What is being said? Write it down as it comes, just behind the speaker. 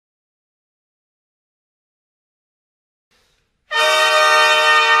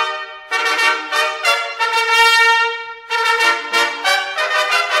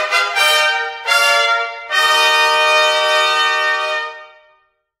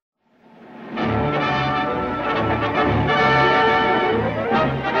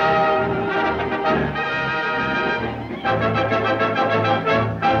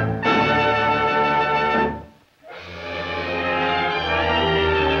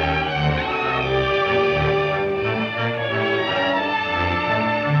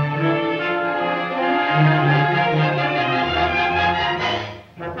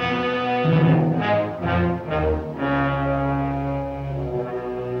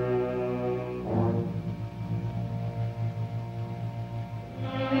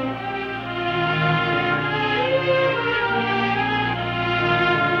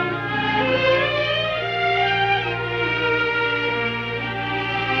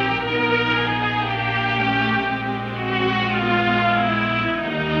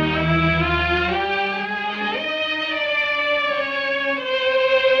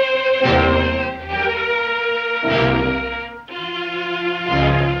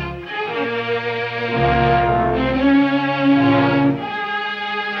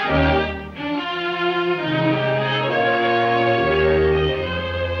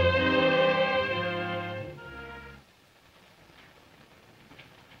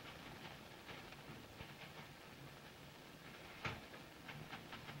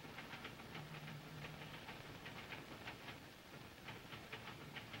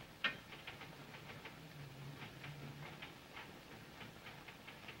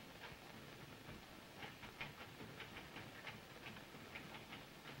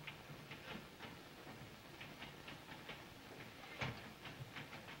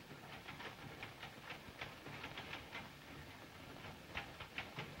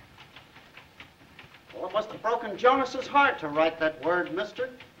Well, it must have broken Jonas's heart to write that word, mister.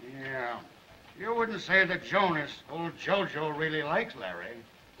 Yeah. You wouldn't say that Jonas, old Jojo, really likes Larry.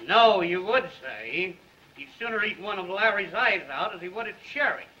 No, you would say. He'd sooner eat one of Larry's eyes out as he would a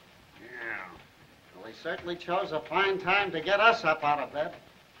cherry. Yeah. Well, he certainly chose a fine time to get us up out of bed.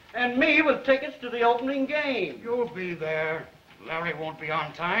 And me with tickets to the opening game. You'll be there. Larry won't be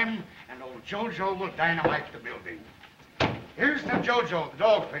on time, and old Jojo will dynamite the building. Here's the Jojo, the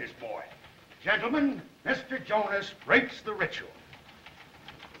dog-faced boy. Gentlemen, Mr. Jonas breaks the ritual.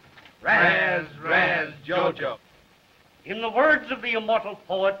 Raz, raz, Jojo. In the words of the immortal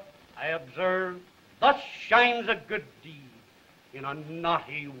poet, I observe, thus shines a good deed in a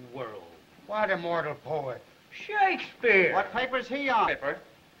naughty world. What immortal poet? Shakespeare. What paper's he on? Paper.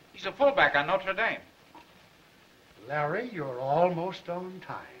 He's a fullback on Notre Dame. Larry, you're almost on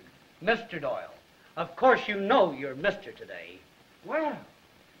time. Mr. Doyle, of course you know you're Mr. today. Well,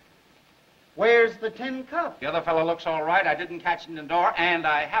 where's the tin cup? The other fellow looks all right. I didn't catch him in the door, and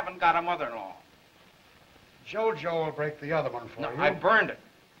I haven't got a mother-in-law. Jojo will break the other one for No, you. I burned it.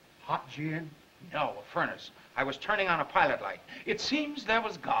 Hot gin? No, a furnace. I was turning on a pilot light. It seems there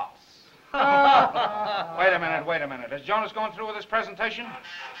was gas. Wait a minute. Is Jonas going through with his presentation?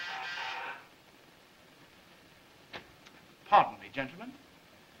 Pardon me, gentlemen.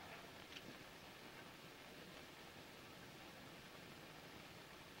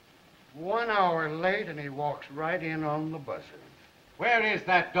 One hour late, and he walks right in on the buzzer. Where is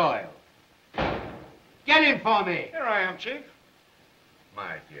that Doyle? Get him for me. Here I am, Chief.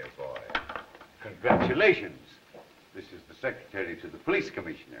 My dear boy, congratulations. This is the secretary to the police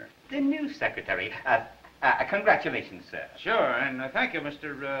commissioner. The new secretary. Congratulations, sir. Sure, and thank you,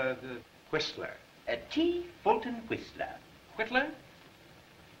 Mr. Whistler. T. Fulton Whistler. Whitler.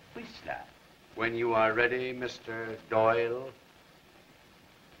 Whistler. When you are ready, Mr. Doyle.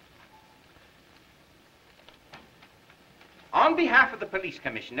 On behalf of the police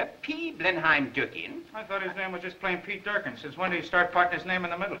commissioner, P. Blenheim Durkin. I thought his name was just plain Pete Durkin. Since when did he start putting his name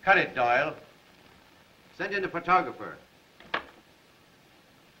in the middle? Cut it, Doyle. Send in a photographer.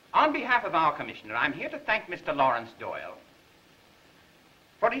 On behalf of our commissioner, I'm here to thank Mr. Lawrence Doyle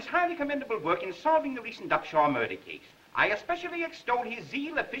for his highly commendable work in solving the recent Duckshaw murder case. I especially extol his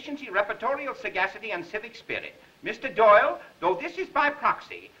zeal, efficiency, repertorial sagacity, and civic spirit. Mr. Doyle, though this is by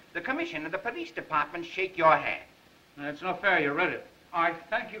proxy, the commission and the police department shake your hand. It's no fair. You read it. I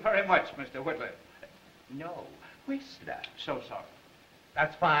thank you very much, Mr. Whitler. No, Whistler. So sorry.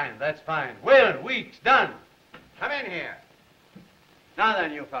 That's fine, that's fine. Will, Weeks, done. Come in here. Now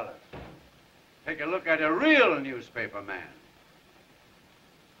then, you fellas. Take a look at a real newspaper man.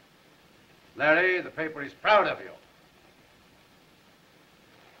 Larry, the paper is proud of you.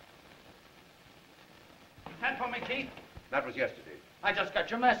 Hand for me, Chief. That was yesterday. I just got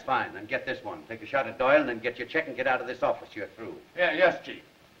your message. Fine, then get this one. Take a shot at Doyle and then get your check and get out of this office. You're through. Yeah, yes, Chief.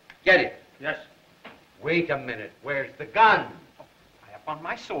 Get it. Yes. Wait a minute. Where's the gun? I upon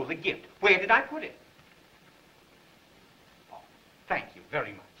my soul, the gift. Where did I put it? Oh, thank you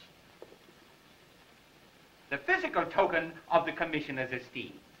very much. The physical token of the commissioner's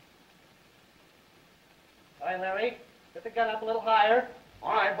esteem. All right, Larry. Get the gun up a little higher.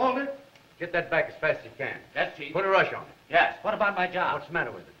 All right, hold it. Get that back as fast as you can. Yes, Chief. Put a rush on it. Yes. What about my job? What's the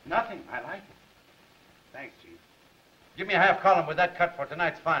matter with it? Nothing. I like it. Thanks, Chief. Give me a half column with that cut for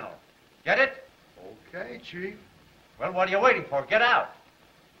tonight's final. Get it? Okay, Chief. Well, what are you waiting for? Get out.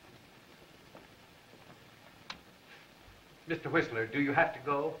 Mr. Whistler, do you have to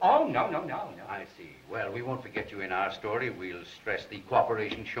go? Oh, no. I see. Well, we won't forget you in our story. We'll stress the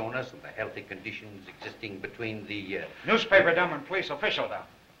cooperation shown us and the healthy conditions existing between the... Newspaper dumb and police official dumb.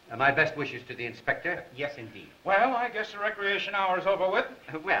 My best wishes to the inspector. Yes, indeed. Well, I guess the recreation hour's over with.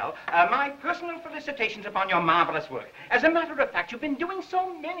 Well, my personal felicitations upon your marvelous work. As a matter of fact, you've been doing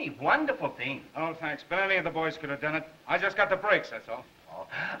so many wonderful things. Oh, thanks. But any of the boys could have done it. I just got the breaks, that's all. Oh,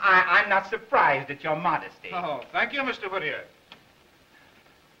 I'm not surprised at your modesty. Oh, thank you, Mr. Whittier.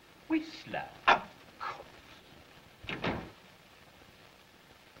 Whistler.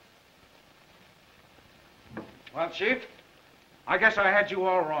 Well, Chief, I guess I had you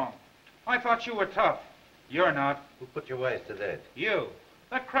all wrong. I thought you were tough. You're not. Who put your wise to that? You.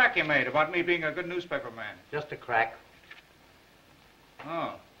 That crack you made about me being a good newspaper man. Just a crack.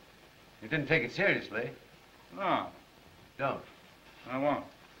 Oh. You didn't take it seriously. No, Don't. I won't.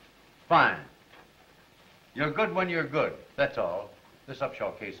 Fine. You're good when you're good. That's all. This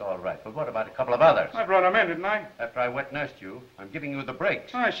Upshaw case, all right. But what about a couple of others? I brought him in, didn't I? After I wet-nursed you, I'm giving you the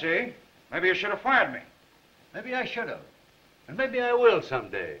breaks. I see. Maybe you should have fired me. Maybe I should have. And maybe I will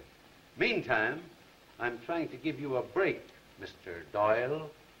someday. Meantime, I'm trying to give you a break, Mr. Doyle.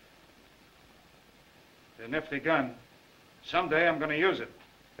 It's a nifty gun. Someday I'm going to use it.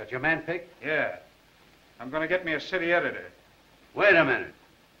 Got your man picked? Yeah. I'm going to get me a city editor. Wait a minute.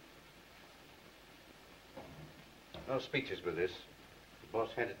 No speeches with this. The boss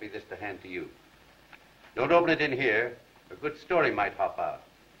handed me this to hand to you. Don't open it in here. A good story might hop out.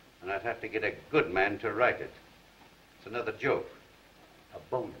 And I'd have to get a good man to write it. It's another joke. A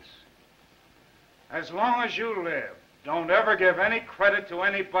bonus. As long as you live, don't ever give any credit to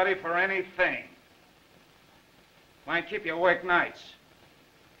anybody for anything. Might keep you awake nights.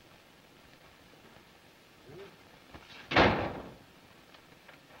 And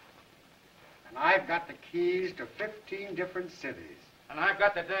I've got the keys to 15 different cities. And I've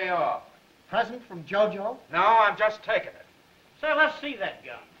got the day off. Present from JoJo? No, I'm just taking it. Say, let's see that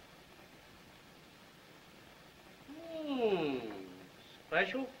gun.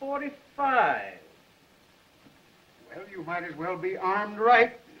 Special 45. Well, you might as well be armed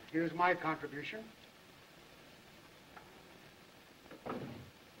right. Here's my contribution.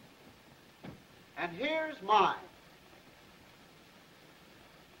 And here's mine.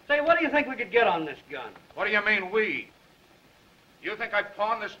 Say, what do you think we could get on this gun? What do you mean, we? You think I'd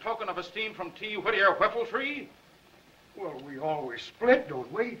pawn this token of esteem from T. Whittier Whiffletree? Well, we always split,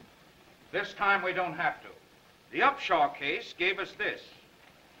 don't we? This time we don't have to. The Upshaw case gave us this.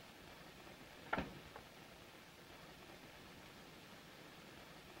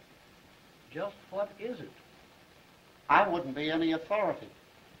 Just what is it? I wouldn't be any authority.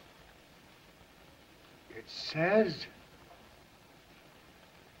 It says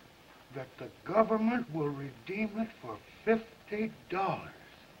that the government will redeem it for $50.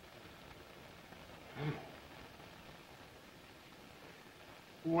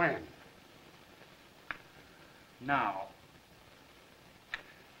 When? Now.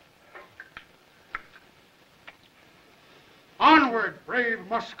 Onward, brave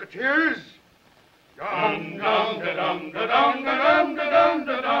musketeers! Dum dum da dum da dum da dum da dum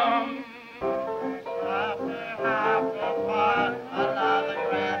da dum. Another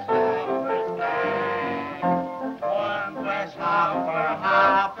grasshopper's back. One grasshopper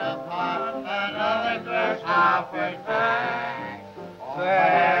hopped upon another grasshopper's back.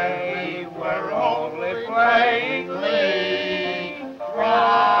 They were only playing glee. Wait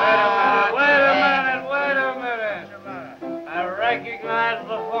a minute. I recognize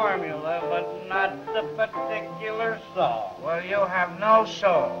the formula, but not the particular song. Well, you have no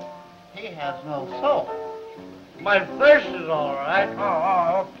soul. He has no soul. My thirst is all right.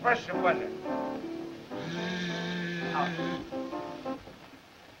 Oh, press it with it.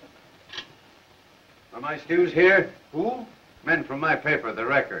 Are my stews here? Who? Men from my paper, the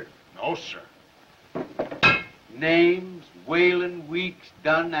Record. No, sir. Names, Whalen, Weeks,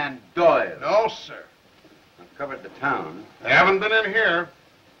 Dunn, and Doyle. No, sir. I've covered the town. They haven't been in here.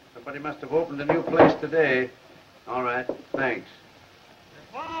 Somebody must have opened a new place today. All right, thanks.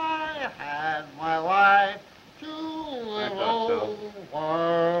 If I had my wife to live thought so.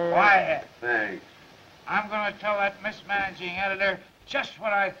 over. Quiet. Thanks. I'm going to tell that mismanaging editor just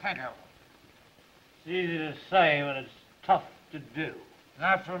what I think of him. It's easy to say, but it's tough to do.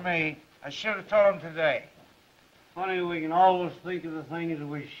 Not for me. I should have told him today. Funny, we can always think of the things that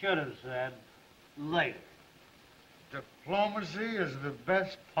we should have said later. Diplomacy is the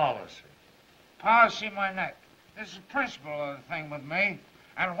best policy. Policy my neck. This is the principle of the thing with me.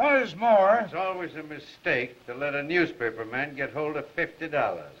 And what is more... It's always a mistake to let a newspaper man get hold of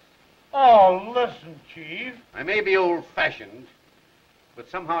 $50. Oh, listen, Chief. I may be old-fashioned, but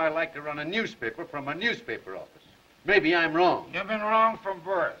somehow I like to run a newspaper from a newspaper office. Maybe I'm wrong. You've been wrong from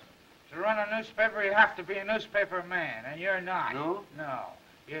birth. To run a newspaper, you have to be a newspaper man, and you're not. No? No.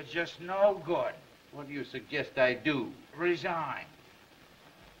 You're just no good. What do you suggest I do? Resign.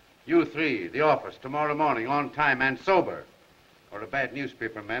 You three, the office, tomorrow morning, on time and sober. Or a bad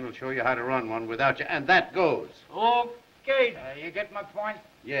newspaper man will show you how to run one without you, and that goes. Okay. You get my point?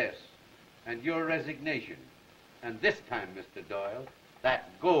 Yes, and your resignation. And this time, Mr. Doyle, that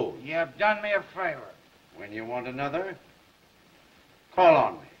goes. You've done me a favor. When you want another, call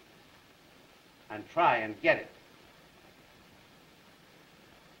on me. And try and get it.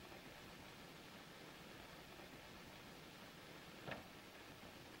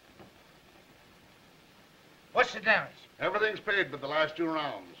 What's the damage? Everything's paid but the last 2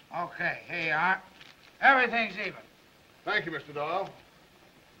 rounds. Okay, here you are. Everything's even. Thank you, Mr. Doyle.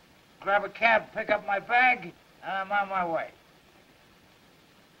 Grab a cab, pick up my bag, and I'm on my way.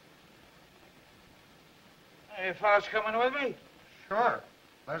 Hey, you fellas coming with me? Sure.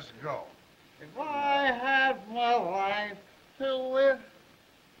 Let's go. If I had my wife to live.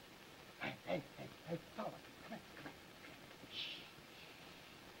 Hey, fella. Come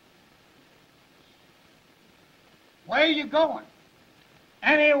Where are you going?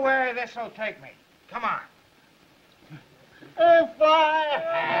 Anywhere this'll take me. Come on. If I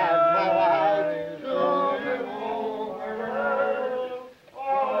had the right to live over,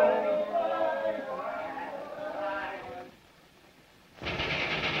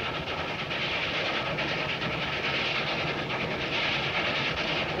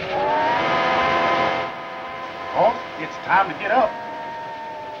 Boss, it's time to get up.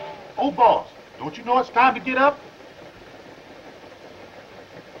 Oh, boss, don't you know it's time to get up?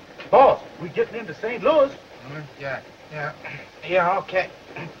 Boss, we getting into St. Louis. Yeah, okay.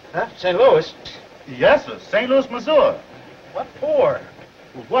 Huh? St. Louis? Yes, sir, St. Louis, Missouri. What for?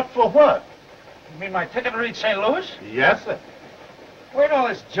 What for what? You mean my ticket to reach St. Louis? Yes, sir. Where'd all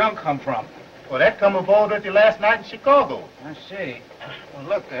this junk come from? Well, that come aboard with you last night in Chicago. I see. Well,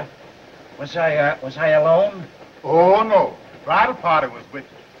 look, was I alone? Oh, no. The bridal party was with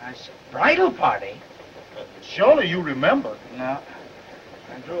you. I said, bridal party? Surely you remember. No.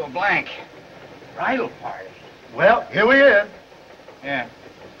 I drew a blank. Bridal party? Well, here we is. Yeah.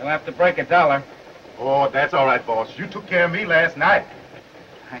 You'll have to break $1. Oh, that's all right, boss. You took care of me last night.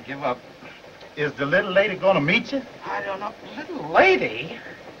 I give up. Is the little lady gonna meet you? I don't know. Little lady?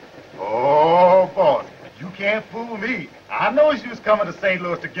 Oh, boss, you can't fool me. I know you was coming to St.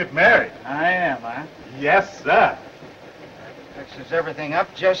 Louis to get married. I am, huh? Yes, sir. Fixes everything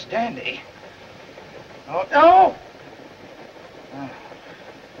up just dandy. Oh, no!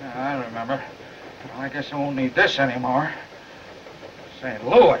 Yeah, I remember. Well, I guess I won't need this anymore. St.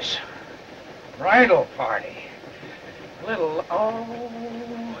 Louis. Bridal party. Little,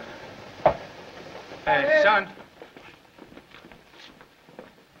 oh... Hey, son.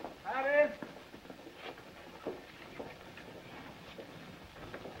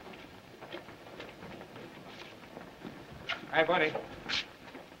 Hey, buddy.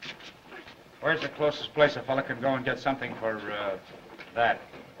 Where's the closest place a fella can go and get something for, that?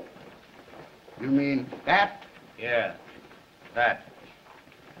 You mean that? Yeah, that.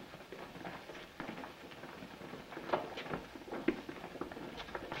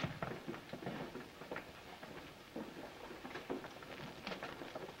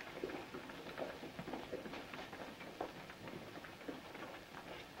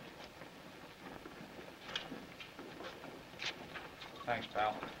 Thanks,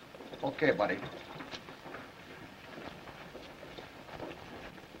 pal. Okay, buddy.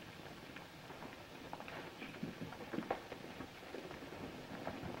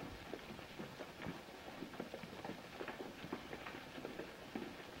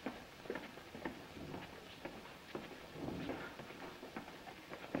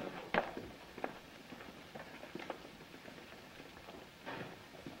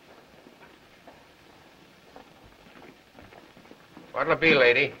 What'll it be,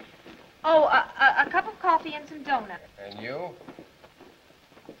 lady? Oh, a cup of coffee and some donuts. And you?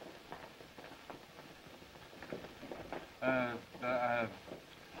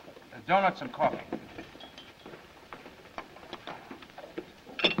 Donuts and coffee.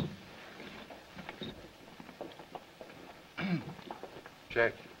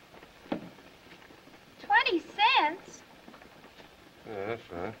 Check. 20 cents? Yeah,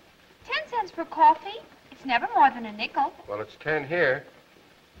 that's right. 10 cents for coffee? It's never more than a nickel. Well, it's 10 here.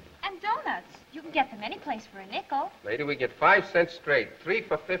 And donuts. You can get them any place for a nickel. Lady, we get 5 cents straight. 3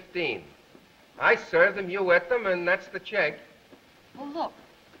 for 15. I serve them, you wet them, and that's the check. Well, look.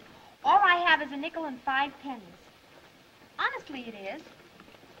 All I have is a nickel and 5 pennies. Honestly, it is.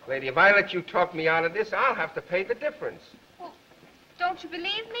 Lady, if I let you talk me out of this, I'll have to pay the difference. Well, don't you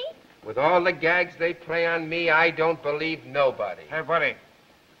believe me? With all the gags they play on me, I don't believe nobody. Hey, buddy.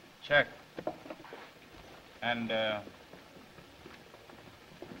 Check. And,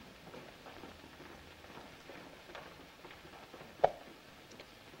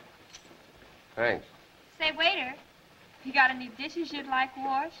 Thanks. Say, waiter, you got any dishes you'd like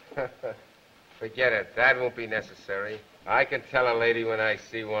washed? Forget it. That won't be necessary. I can tell a lady when I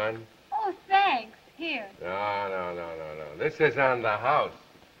see one. Oh, thanks. Here. No. This is on the house.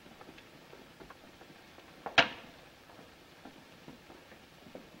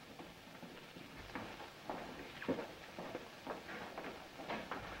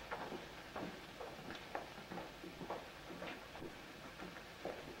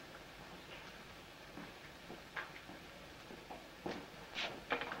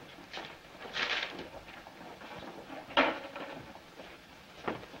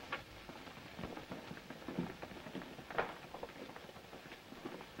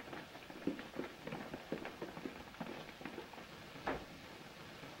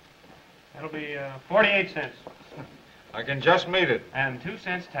 That'll be 48 cents. I can just meet it. And 2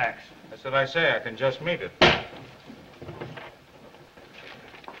 cents tax. That's what I say. I can just meet it.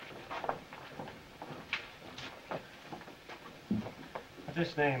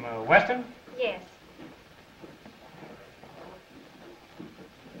 this name? Weston? Yes.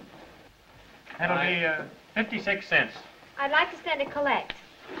 That'll be 56 cents. I'd like to send a collect.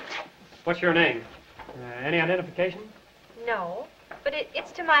 What's your name? Any identification? No, but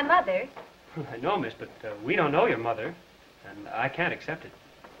it's to my mother. I know, miss, but we don't know your mother, and I can't accept it.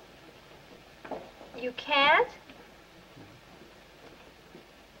 You can't?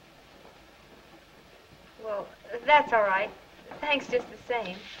 Well, that's all right. Thanks just the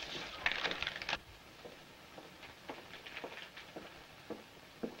same.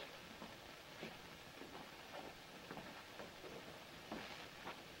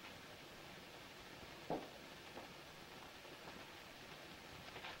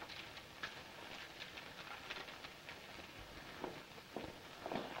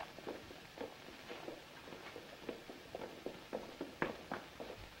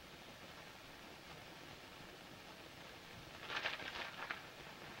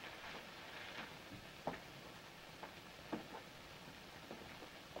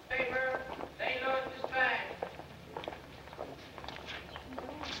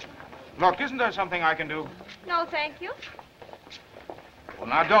 Look, isn't there something I can do? No, thank you. Well,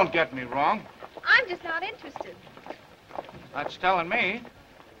 now, don't get me wrong. I'm just not interested. That's telling me.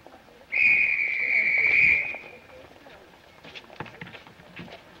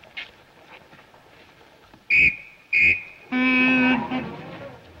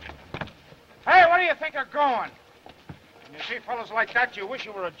 Hey, where do you think you're going? When you see fellows like that, you wish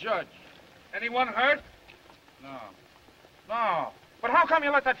you were a judge. Anyone hurt? No. No. But how come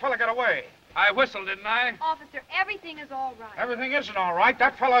you let that fella get away? I whistled, didn't I? Officer, everything is all right. Everything isn't all right.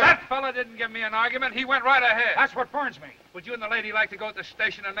 That fella... That fella didn't give me an argument. He went right ahead. That's what burns me. Would you and the lady like to go to the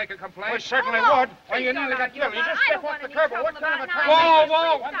station and make a complaint? We certainly Oh, no. would. Well, Please you don't nearly got argue killed. You about just it. I step don't off want the any curb. trouble What kind of a about time? it. Whoa, Please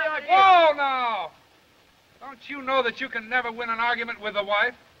whoa, stop it. whoa, now. Don't you know that you can never win an argument with a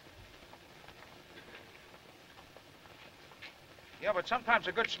wife? Yeah, but sometimes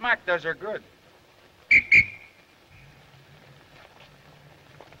a good smack does her good.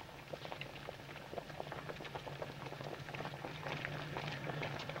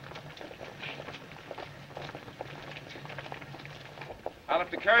 I'll have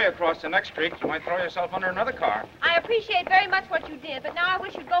to carry you across the next street. You might throw yourself under another car. I appreciate very much what you did, but now I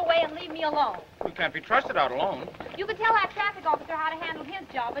wish you'd go away and leave me alone. You can't be trusted out alone. You can tell that traffic officer how to handle his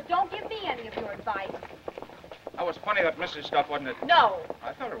job, but don't give me any of your advice. That was funny, that Mrs. stuff, wasn't it? No.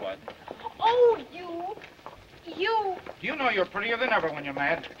 I thought it was. Oh, you. You know you're prettier than ever when you're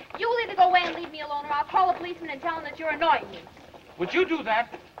mad. You'll either go away and leave me alone, or I'll call a policeman and tell him that you're annoying me. Would you do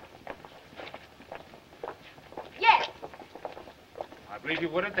that? Yes. I believe you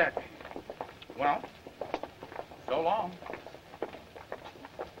would at that. Well, so long.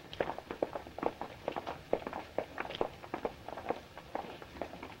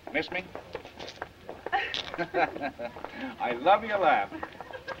 Miss me? I love your laugh.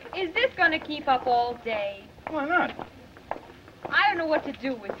 Is this going to keep up all day? Why not? I don't know what to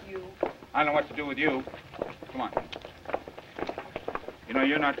do with you. I know what to do with you. Come on. You know,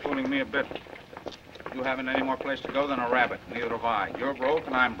 you're not fooling me a bit. You haven't any more place to go than a rabbit. Neither have I. You're broke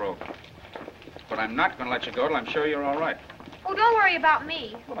and I'm broke. But I'm not going to let you go till I'm sure you're all right. Oh, don't worry about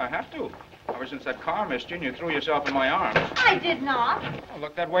me. Well, I have to. Ever since that car missed you and you threw yourself in my arms. I did not. Well,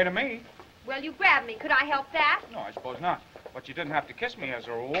 look that way to me. Well, you grabbed me. Could I help that? No, I suppose not. But you didn't have to kiss me as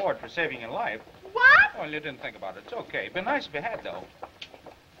a reward for saving your life. What? Well, you didn't think about it. It's okay. It'd be nice if you had, though.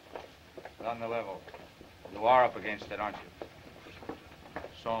 But on the level, you are up against it, aren't you?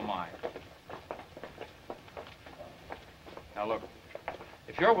 So am I. Now, look.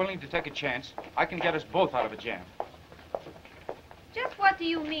 If you're willing to take a chance, I can get us both out of a jam. Just what do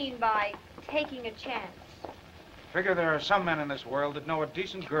you mean by taking a chance? Figure there are some men in this world that know a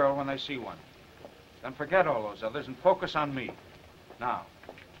decent girl when they see one. Then forget all those others and focus on me. Now,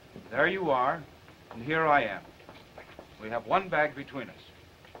 there you are, and here I am. We have one bag between us.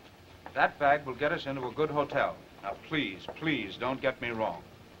 That bag will get us into a good hotel. Now, please, please, don't get me wrong.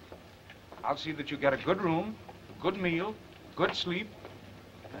 I'll see that you get a good room, a good meal, good sleep,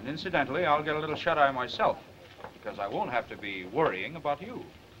 and incidentally, I'll get a little shut-eye myself, because I won't have to be worrying about you.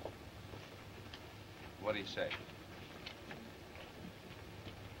 What do you say?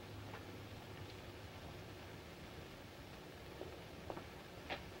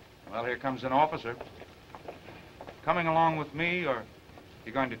 Well, here comes an officer. Coming along with me, or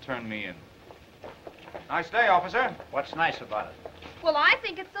you're going to turn me in? Nice day, officer. What's nice about it? Well, I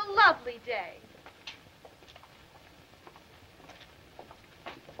think it's a lovely day.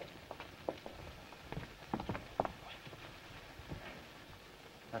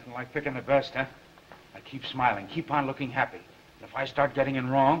 Nothing like picking the best, huh? Now keep smiling. Keep on looking happy. If I start getting in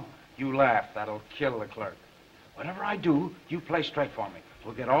wrong, you laugh. That'll kill the clerk. Whatever I do, you play straight for me.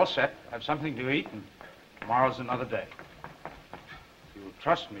 We'll get all set, have something to eat, and tomorrow's another day. You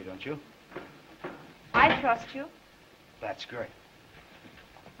trust me, don't you? I trust you. That's great.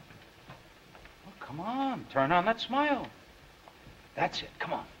 Oh, come on, turn on that smile. That's it,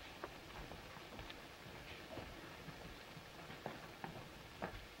 come on.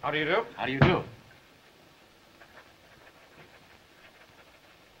 How do you do? How do you do?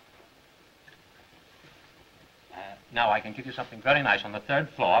 Now I can give you something very nice on the 3rd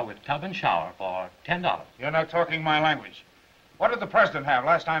floor with tub and shower for $10. You're not talking my language. What did the president have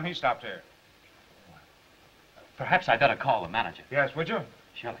last time he stopped here? Perhaps I'd better call the manager. Yes, would you?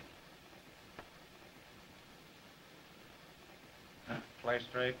 Surely. Place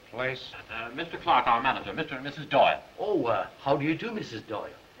straight, place. Mr. Clark, our manager, Mr. and Mrs. Doyle. Oh, how do you do, Mrs. Doyle?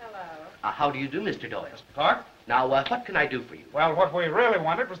 Hello. How do you do, Mr. Doyle? Mr. Clark? Now, what can I do for you? Well, what we really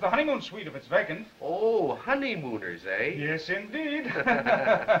wanted was the honeymoon suite if it's vacant. Oh, honeymooners, eh? Yes, indeed.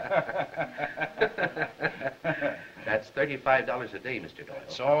 That's $35 a day, Mr. Doyle.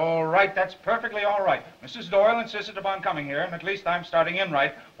 It's all right. That's perfectly all right. Mrs. Doyle insisted upon coming here, and at least I'm starting in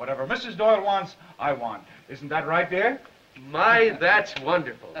right. Whatever Mrs. Doyle wants, I want. Isn't that right, dear? My, that's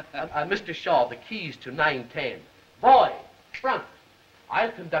wonderful. Mr. Shaw, the keys to 910. Boy, front.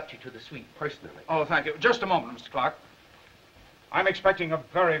 I'll conduct you to the suite personally. Oh, thank you. Just a moment, Mr. Clark. I'm expecting a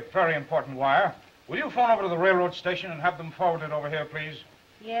very, very important wire. Will you phone over to the railroad station and have them forwarded over here, please?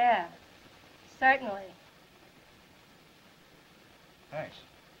 Yeah, certainly. Thanks.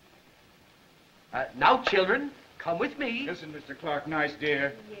 Now, children, come with me. Listen, Mr. Clark, nice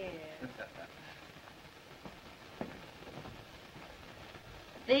dear. Yeah.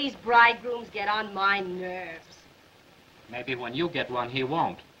 These bridegrooms get on my nerves. Maybe when you get one, he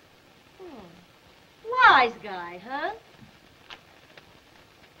won't. Wise guy, huh?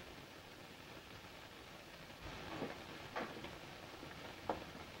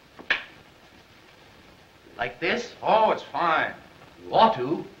 Like this? Oh, it's fine. You ought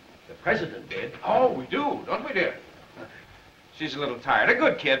to. The president did. Oh, we do, don't we, dear? She's a little tired. A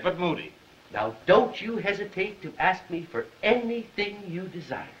good kid, but moody. Now, don't you hesitate to ask me for anything you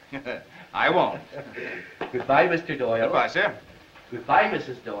desire. I won't. Goodbye, Mr. Doyle. Goodbye, sir. Goodbye,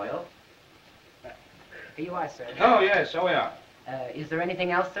 Mrs. Doyle. Here you are, sir. Oh, yes, so we are. Is there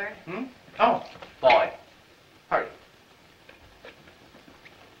anything else, sir? Hmm? Oh. Boy, hurry.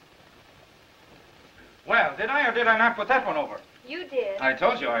 Well, did I or did I not put that one over? You did. I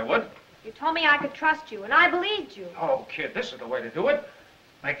told you I would. You told me I could trust you, and I believed you. Oh, kid, this is the way to do it.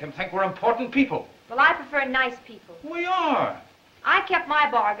 Make them think we're important people. Well, I prefer nice people. We are. I kept my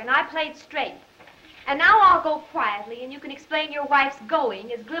bargain. I played straight. And now I'll go quietly, and you can explain your wife's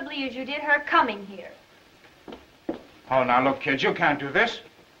going as glibly as you did her coming here. Oh, now, look, kid, you can't do this.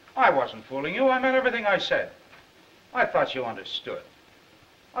 I wasn't fooling you. I meant everything I said. I thought you understood.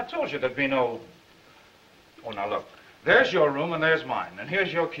 I told you there'd be no... Oh, now, look. There's your room and there's mine, and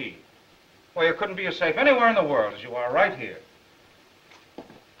here's your key. Well, you couldn't be as safe anywhere in the world as you are right here.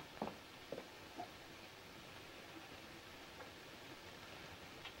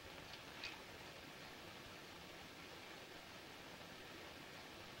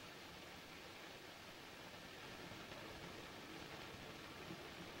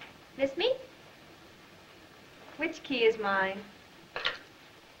 Miss me? Which key is mine?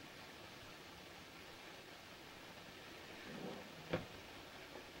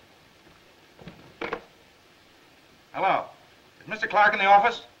 Hello. Is Mr. Clark in the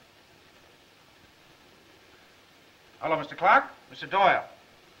office? Hello, Mr. Clark? Mr. Doyle.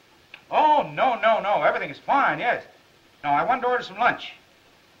 Oh, no. Everything is fine, yes. No, I wanted to order some lunch.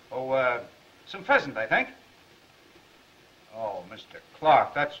 Oh, some pheasant, I think. Oh, Mr.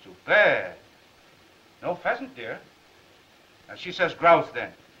 Clark, that's too bad. No pheasant, dear. She says grouse,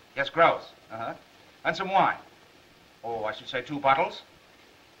 then. Yes, grouse. Uh-huh. And some wine. Oh, I should say 2 bottles.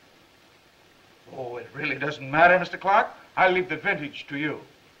 Oh, it really doesn't matter, Mr. Clark. I'll leave the vintage to you.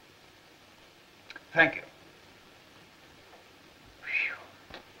 Thank you.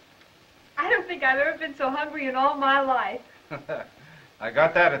 I don't think I've ever been so hungry in all my life. I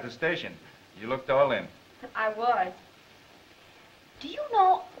got that at the station. You looked all in. I was. Do you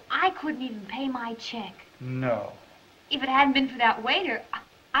know, I couldn't even pay my check. No. If it hadn't been for that waiter,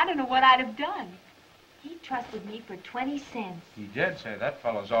 I don't know what I'd have done. He trusted me for 20 cents. He did say that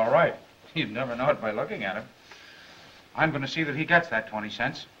fellow's all right. You'd never know it by looking at him. I'm going to see that he gets that 20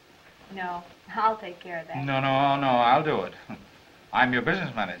 cents. No, I'll take care of that. No, I'll do it. I'm your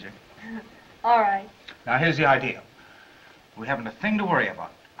business manager. All right. Now, here's the idea. We haven't a thing to worry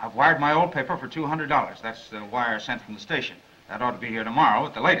about. I've wired my old paper for $200. That's the wire sent from the station. That ought to be here tomorrow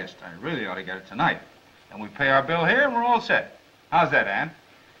at the latest. I really ought to get it tonight. And we pay our bill here and we're all set. How's that, Ann?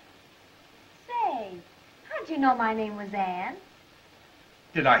 Say, how'd you know my name was Ann?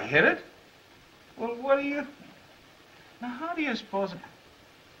 Did I hit it? Well, what do you... Now, how do you suppose...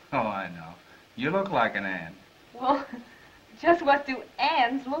 Oh, I know. You look like an Ann. Well, just what do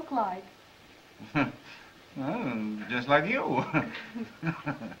Anns look like? Well, just like you. Oh,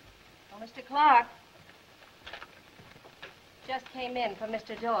 Mr. Clark. Just came in from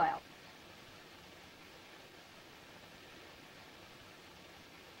Mr. Doyle.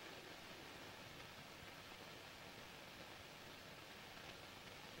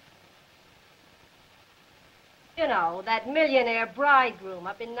 You know, that millionaire bridegroom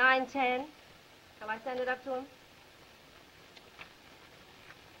up in 910. Shall I send it up to him?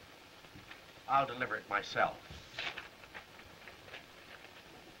 I'll deliver it myself.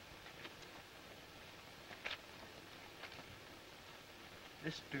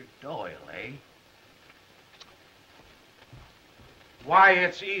 Mr. Doyle, eh? Why,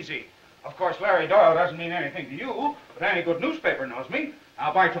 it's easy. Of course, Larry Doyle doesn't mean anything to you, but any good newspaper knows me.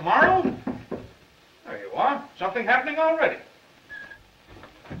 Now, by tomorrow... There you are. Something happening already.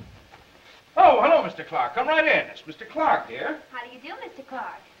 Oh, hello, Mr. Clark. Come right in. It's Mr. Clark here. How do you do, Mr.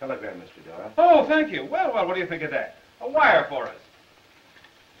 Clark? Telegram, Mr. Doyle. Oh, thank you. Well, what do you think of that? A wire for us.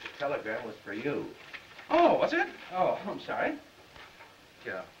 The telegram was for you. Oh, was it? Oh, I'm sorry.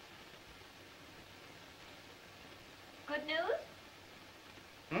 Yeah. Good news?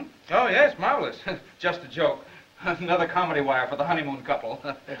 Hmm? Oh, yes, marvelous. Just a joke. Another comedy wire for the honeymoon couple.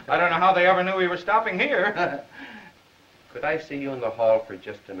 I don't know how they ever knew we were stopping here. Could I see you in the hall for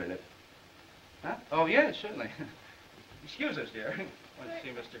just a minute? Huh? Oh, yes, certainly. Excuse us, dear. I want to see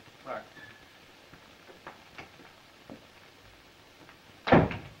Mr. Clark.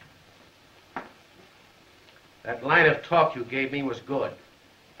 That line of talk you gave me was good.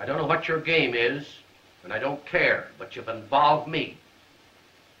 I don't know what your game is, and I don't care, but you've involved me.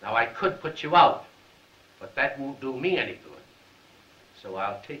 Now, I could put you out, but that won't do me any good. So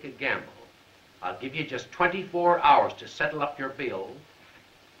I'll take a gamble. I'll give you just 24 hours to settle up your bill,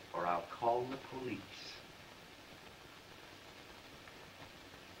 or I'll call the police.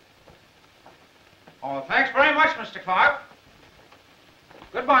 Oh, thanks very much, Mr. Clark.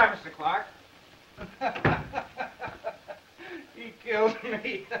 Goodbye, Mr. Clark. He killed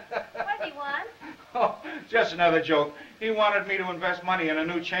me. What did he want? Oh, just another joke. He wanted me to invest money in a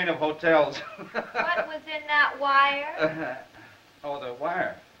new chain of hotels. What was in that wire? Oh, the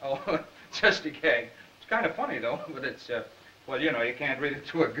wire. Oh, just a gag. It's kind of funny, though, but it's, well, you know, you can't read it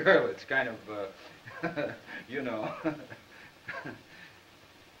to a girl. It's kind of, you know.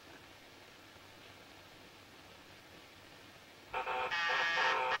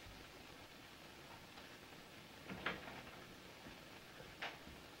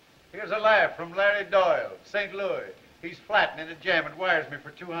 Here's a laugh from Larry Doyle, St. Louis. He's flattening a jam and wires me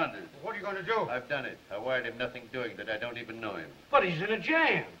for 200. What are you going to do? I've done it. I wired him nothing doing that I don't even know him. But he's in a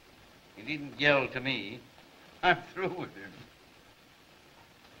jam. He needn't yell to me. I'm through with him.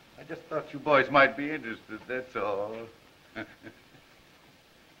 I just thought you boys might be interested, that's all. The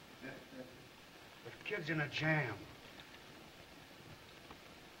kid's in a jam.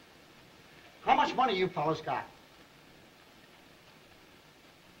 How much money you fellows got?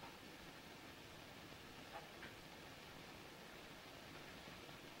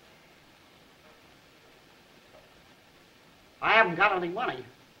 I haven't got any money,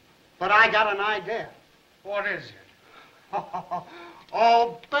 but I got an idea. What is it?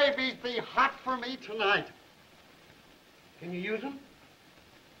 Oh, babies, be hot for me tonight. Can you use them?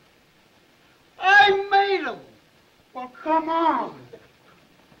 I made them. Well, come on.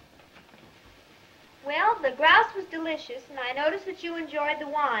 Well, the grouse was delicious, and I noticed that you enjoyed the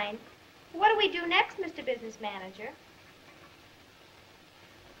wine. What do we do next, Mr. Business Manager?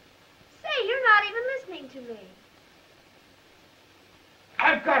 Say, you're not even listening to me.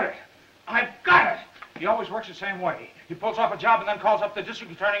 I've got it. I've got it. He always works the same way. He pulls off a job and then calls up the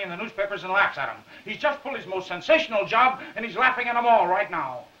district attorney in the newspapers and laughs at him. He's just pulled his most sensational job, and he's laughing at them all right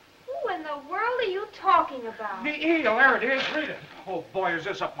now. Who in the world are you talking about? The eel, there it is. Read it. Oh, boy, is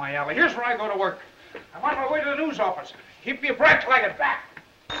this up my alley. Here's where I go to work. I'm on my way to the news office. Keep your breath till I get back.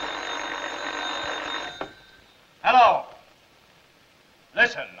 Hello.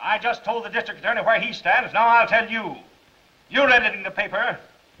 Listen, I just told the district attorney where he stands. Now I'll tell you. You're editing the paper.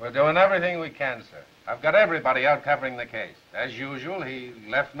 We're doing everything we can, sir. I've got everybody out covering the case. As usual, he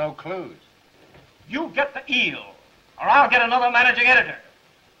left no clues. You get the eel, or I'll get another managing editor.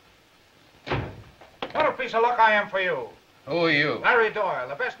 What a piece of luck I am for you. Who are you? Larry Doyle,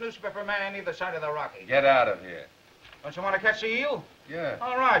 the best newspaper man on either side of the Rockies. Get out of here. Don't you want to catch the eel? Yeah.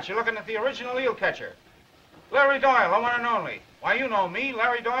 All right, you're looking at the original eel catcher. Larry Doyle, the one and only. Why, you know me,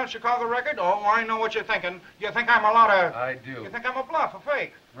 Larry Doyle, Chicago Record. Oh, I know what you're thinking. You think I'm a lot of... I do. You think I'm a bluff, a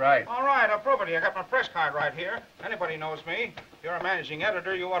fake. Right. All right, I'll prove it to you. I got my press card right here. Anybody knows me. If you're a managing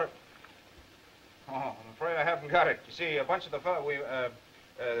editor, you ought to... Oh, I'm afraid I haven't got it. You see, a bunch of the fellow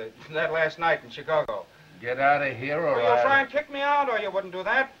that last night in Chicago. Get out of here or Well, you'll try and kick me out, or you wouldn't do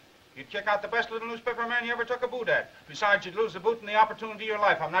that. You'd kick out the best little newspaper man you ever took a boot at. Besides, you'd lose the boot and the opportunity of your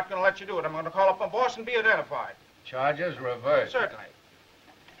life. I'm not going to let you do it. I'm going to call up my boss and be identified. Charges reversed. Certainly.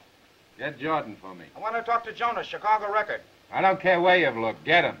 Get Jordan for me. I want to talk to Jonas, Chicago Record. I don't care where you've looked.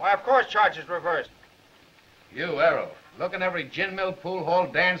 Get him. Why, of course, charges reversed. You, Errol. Look in every gin mill, pool hall,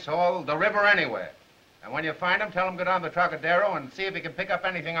 dance hall, the river, anywhere. And when you find him, tell him go down to the Trocadero and see if he can pick up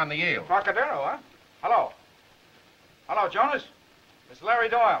anything on the eel. Trocadero, huh? Hello. Hello, Jonas. It's Larry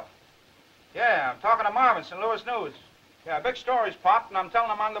Doyle. Yeah, I'm talking to Marvin, St. Louis News. Yeah, big story's popped, and I'm telling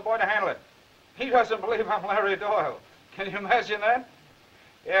him I'm the boy to handle it. He doesn't believe I'm Larry Doyle. Can you imagine that?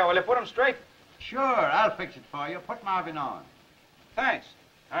 Yeah, will you put him straight? Sure, I'll fix it for you. Put Marvin on. Thanks.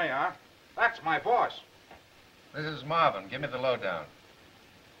 There you are. That's my boss. This is Marvin. Give me the lowdown.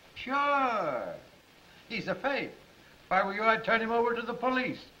 Sure. He's a fake. If I were you, I'd turn him over to the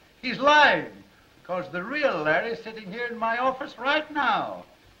police. He's lying. Because the real Larry's sitting here in my office right now.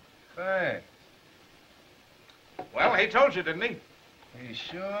 Thanks. Well, he told you, didn't he? He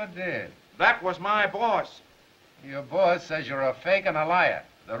sure did. That was my boss. Your boss says you're a fake and a liar.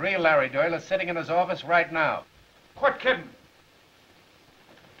 The real Larry Doyle is sitting in his office right now. Quit kidding.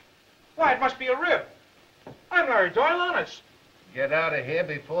 Why, it must be a rib. I'm Larry Doyle, honest. Get out of here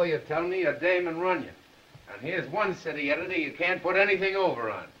before you tell me your dame'll run you. And here's one city editor you can't put anything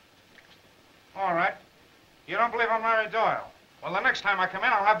over on. All right. You don't believe I'm Larry Doyle? Well, the next time I come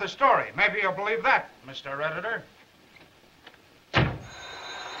in, I'll have the story. Maybe you'll believe that, Mr. Editor. The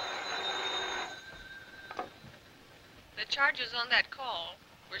charges on that call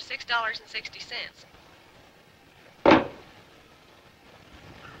were $6.60.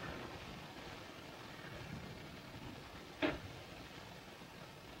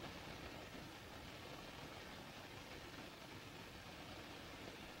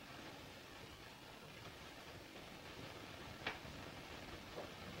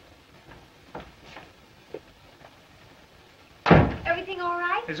 Everything all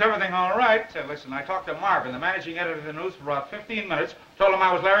right? Is everything all right? Listen, I talked to Marvin, the managing editor of the news, for about 15 minutes. Told him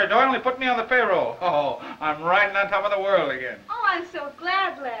I was Larry Doyle, and he put me on the payroll. Oh, I'm riding on top of the world again. Oh, I'm so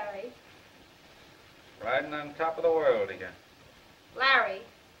glad, Larry. Riding on top of the world again. Larry,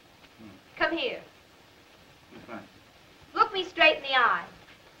 come here. What's that? Look me straight in the eye.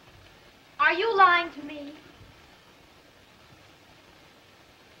 Are you lying to me?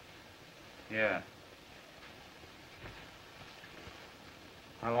 Yeah.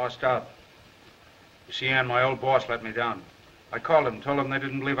 I lost out. You see, Ann, my old boss let me down. I called him, told him they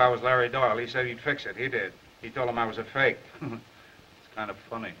didn't believe I was Larry Doyle. He said he'd fix it. He did. He told him I was a fake. It's kind of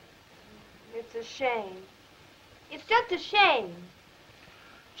funny. It's a shame. It's just a shame.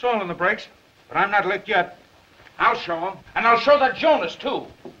 It's all in the breaks, but I'm not licked yet. I'll show him, and I'll show that Jonas, too.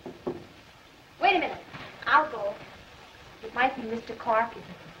 Wait a minute. I'll go. It might be Mr. Clark.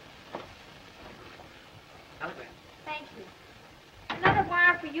 Thank you. Another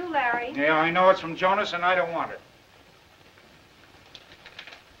wire for you, Larry. Yeah, I know it's from Jonas, and I don't want it.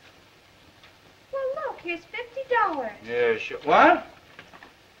 Well, look, here's $50. Yeah, sure. What?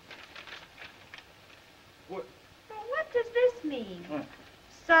 Well, what does this mean?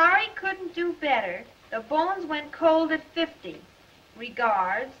 Sorry, couldn't do better. The bones went cold at 50.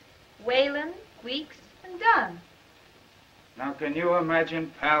 Regards, Whalen, Weeks, and Dunn. Now, can you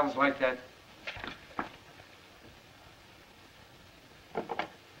imagine pals like that?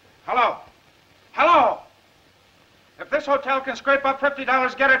 Hello? Hello? If this hotel can scrape up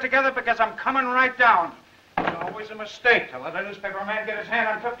 $50, get it together because I'm coming right down. It's always a mistake to let a newspaper man get his hand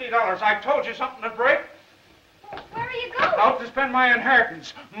on $50. I told you something would break. Where are you going? Out to spend my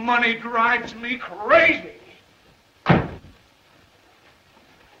inheritance. Money drives me crazy.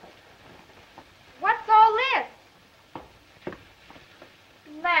 What's all this?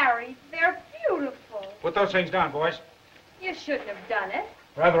 Larry, they're beautiful. Put those things down, boys. You shouldn't have done it.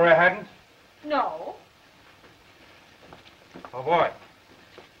 Rather I hadn't. No. Oh, boy.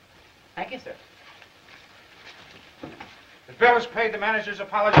 Thank you, sir. The bill is paid. The manager's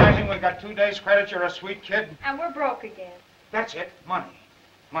apologizing. We've got 2 days' credit. You're a sweet kid. And we're broke again. That's it. Money.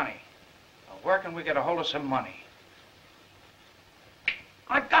 Money. Now, where can we get a hold of some money?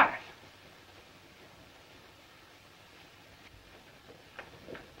 I got it.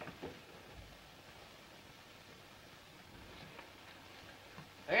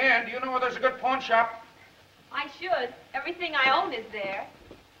 good pawn shop? I should. Everything I own is there.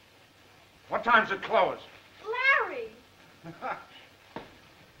 What time's it close? Larry!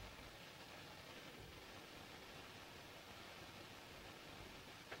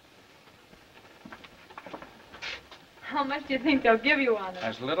 How much do you think they'll give you on it?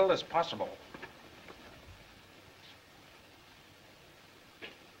 As little as possible.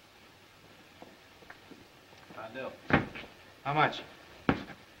 I do. How much?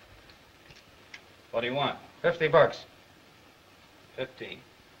 What do you want? $50. 15.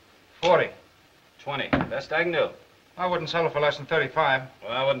 40. 20. Best I can do. I wouldn't sell it for less than 35.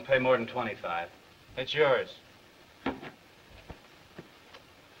 Well, I wouldn't pay more than 25. It's yours.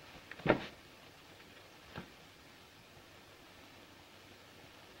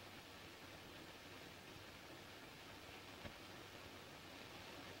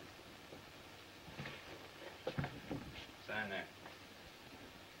 Sign there.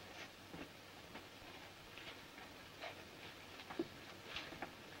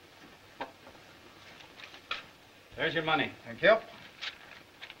 There's your money. Thank you. Your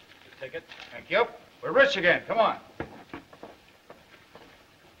ticket. Thank you. We're rich again. Come on.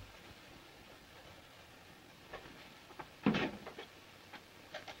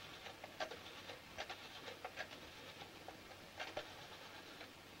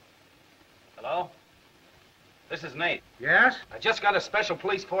 Hello? This is Nate. Yes? I just got a special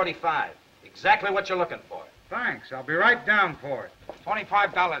police 45. Exactly what you're looking for. Thanks. I'll be right down for it.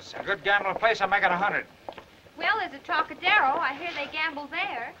 $25. A good gambling place, I'll make it 100. Well, there's a Trocadero. I hear they gamble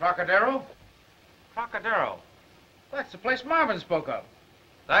there. Trocadero? Trocadero. That's the place Marvin spoke of.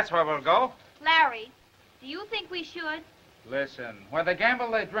 That's where we'll go. Larry, do you think we should? Listen, where they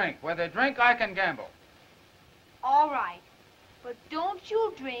gamble, they drink. Where they drink, I can gamble. All right. But don't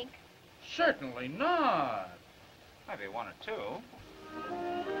you drink. Certainly not. Maybe one or two.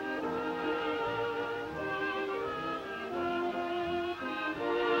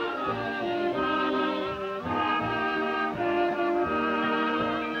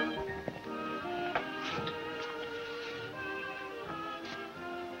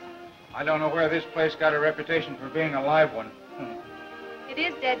 I don't know where this place got a reputation for being a live one. It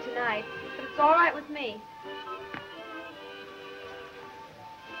is dead tonight, but it's all right with me.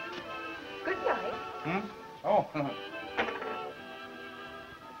 Good night. Hmm? Oh.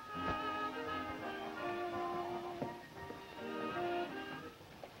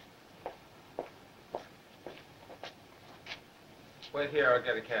 Wait here, I'll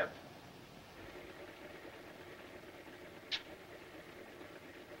get a cab.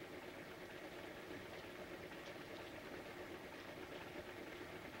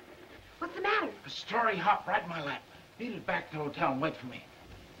 What's the matter? A story hop right in my lap. Beat it back to the hotel and wait for me.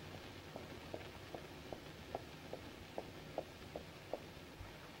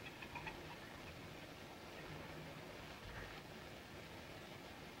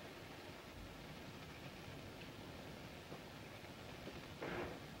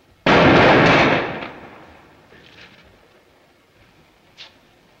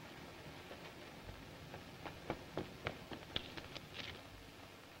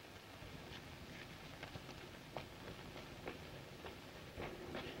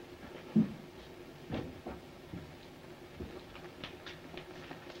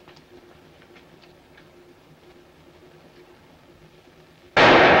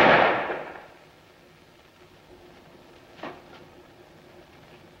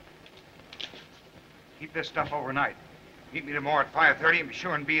 Keep this stuff overnight. Meet me tomorrow at 5:30 and be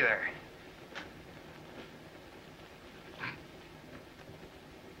sure and be there.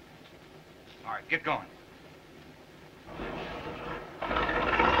 All right, get going.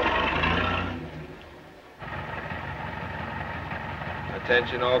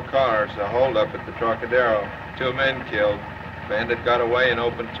 Attention all cars, a holdup at the Trocadero. 2 men killed. Bandit got away in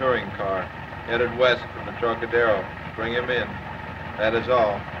open touring car. Headed west from the Trocadero. Bring him in. That is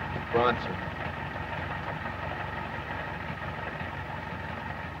all. Bronson.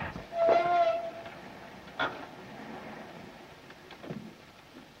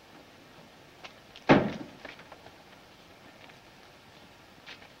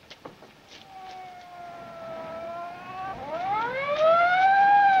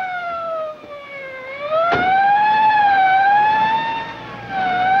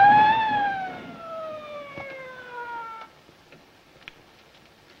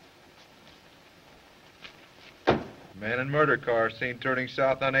 Man in murder car seen turning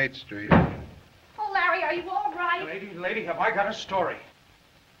south on 8th Street. Oh, Larry, are you all right? Lady, have I got a story?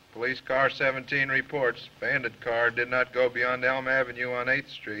 Police car 17 reports. Bandit car did not go beyond Elm Avenue on 8th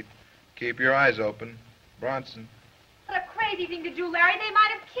Street. Keep your eyes open. Bronson. What a crazy crazy thing to do, Larry. They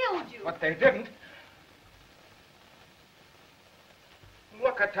might have killed you. But they didn't.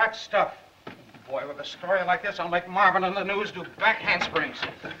 Look at that stuff. Boy, with a story like this, I'll make Marvin and the news do back handsprings.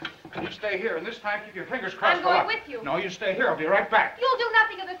 You stay here, and this time keep your fingers crossed. I'm going for luck. with you. No, you stay here. I'll be right back. You'll do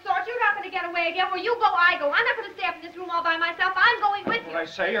nothing of the sort. You're not going to get away again. Where you go, I go. I'm not going to stay up in this room all by myself. I'm going with you. What I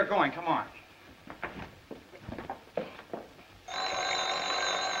say, you're going. Come on.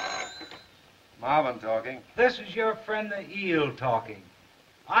 Malvern talking. This is your friend the eel talking.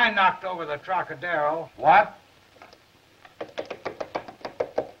 I knocked over the Trocadero. What?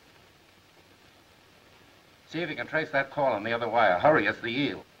 See if you can trace that call on the other wire. Hurry, it's the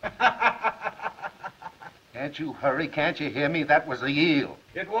eel. Can't you hurry? Can't you hear me? That was the eel.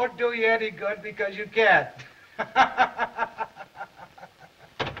 It won't do you any good because you can't.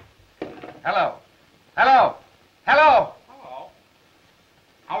 Hello. Hello. Hello. Hello.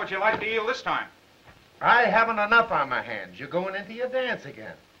 How would you like the eel this time? I haven't enough on my hands. You're going into your dance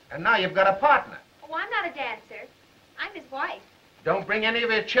again. And now you've got a partner. Oh, I'm not a dancer. I'm his wife. Don't bring any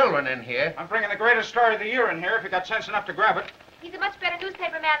of your children in here. I'm bringing the greatest story of the year in here if you got sense enough to grab it. He's a much better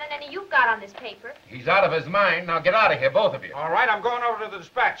newspaper man than any you've got on this paper. He's out of his mind. Now get out of here, both of you. All right, I'm going over to the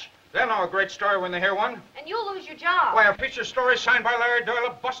Dispatch. They'll know a great story when they hear one. And you'll lose your job. Why, a feature story signed by Larry Doyle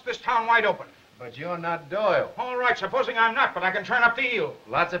will bust this town wide open. But you're not Doyle. All right, supposing I'm not, but I can turn up the eel.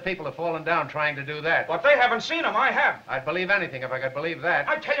 Lots of people have fallen down trying to do that. But they haven't seen him. I have. I'd believe anything if I could believe that.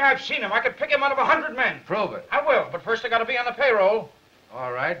 I tell you, I've seen him. I could pick him out of 100 men. Prove it. I will, but first I got to be on the payroll.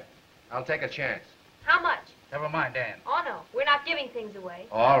 All right. I'll take a chance. How much? Never mind, Dan. Oh, no. We're not giving things away.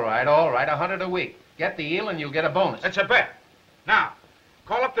 All right, 100 a week. Get the eel and you'll get a bonus. It's a bet. Now,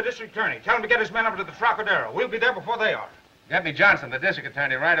 call up the district attorney. Tell him to get his men over to the Trocadero. We'll be there before they are. Get me Johnston, the district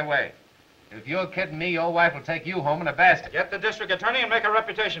attorney, right away. If you're kidding me, your wife will take you home in a basket. Get the district attorney and make a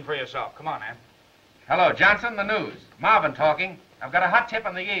reputation for yourself. Come on, Ann. Hello, Johnston, the news. Marvin talking. I've got a hot tip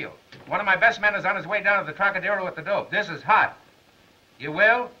on the eel. One of my best men is on his way down to the Trocadero with the dope. This is hot. You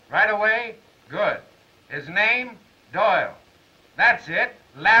will? Right away? Good. His name? Doyle. That's it.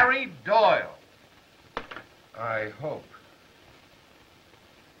 Larry Doyle. I hope.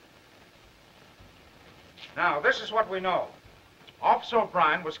 Now, this is what we know. Officer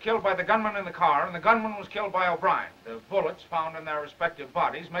O'Brien was killed by the gunman in the car, and the gunman was killed by O'Brien. The bullets found in their respective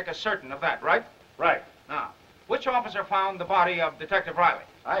bodies make us certain of that, right? Right. Now, which officer found the body of Detective Riley?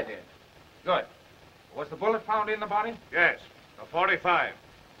 I did. Good. Was the bullet found in the body? Yes. A 45.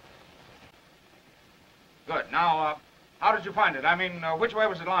 Good. Now, how did you find it? I mean, which way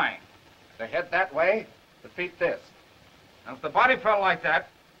was it lying? The head that way, the feet this. And if the body fell like that,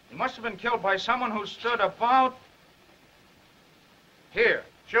 he must have been killed by someone who stood about here.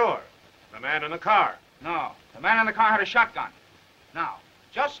 Sure. The man in the car. No, the man in the car had a shotgun. Now,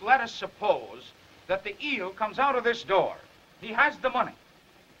 just let us suppose that the eel comes out of this door. He has the money.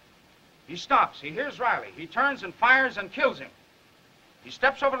 He stops. He hears Riley. He turns and fires and kills him. He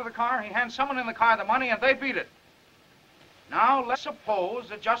steps over to the car. He hands someone in the car the money, and they beat it. Now, let's suppose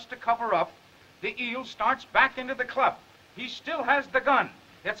that just to cover up, the eel starts back into the club. He still has the gun.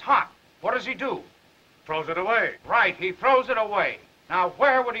 It's hot. What does he do? Throws it away. Right, he throws it away. Now,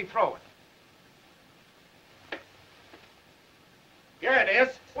 where would he throw it? Here it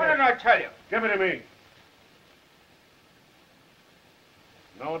is. What did I tell you? Give it to me.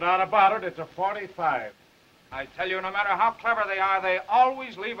 No doubt about it, it's a 45. I tell you, no matter how clever they are, they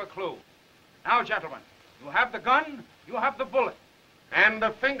always leave a clue. Now, gentlemen, you have the gun, you have the bullet. And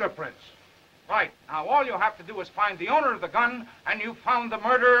the fingerprints. Right. Now, all you have to do is find the owner of the gun, and you've found the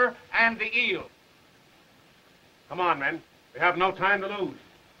murderer and the eel. Come on, men. We have no time to lose.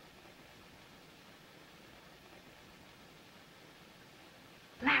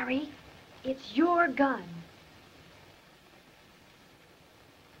 Larry, it's your gun.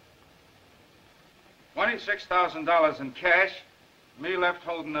 $26,000 in cash, me left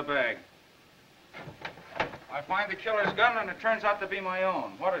holding the bag. I find the killer's gun, and it turns out to be my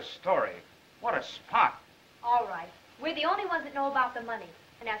own. What a story. What a spot. All right. We're the only ones that know about the money.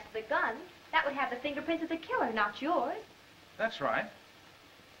 And as for the gun, that would have the fingerprints of the killer, not yours. That's right.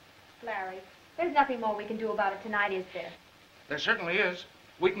 Larry, there's nothing more we can do about it tonight, is there? There certainly is.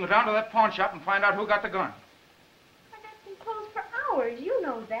 We can go down to that pawn shop and find out who got the gun. But that's been closed for hours. You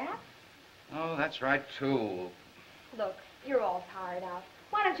know that. Oh, that's right, too. Look, you're all tired out.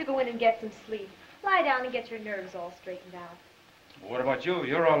 Why don't you go in and get some sleep? Lie down and get your nerves all straightened out. What about you?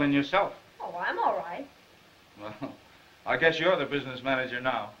 You're all in yourself. Oh, I'm all right. Well, I guess you're the business manager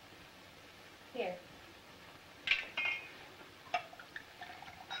now. Here.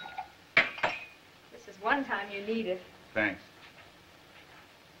 This is one time you need it. Thanks.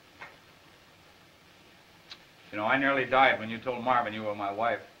 You know, I nearly died when you told Marvin you were my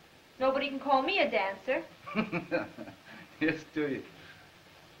wife. Nobody can call me a dancer. Yes, do you?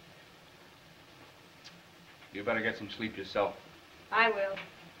 You better get some sleep yourself. I will.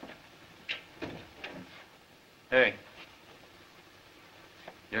 Hey.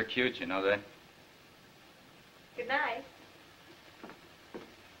 You're cute, you know that? Good night.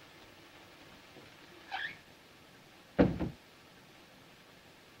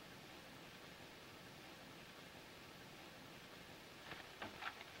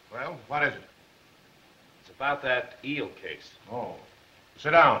 Well, what is it? It's about that eel case. Oh.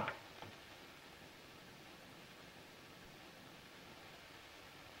 Sit down.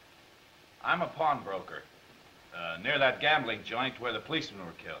 I'm a pawnbroker. Near that gambling joint where the policemen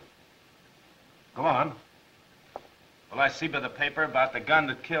were killed. Go on. Well, I see by the paper about the gun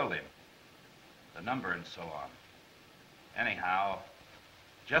that killed him. The number and so on. Anyhow,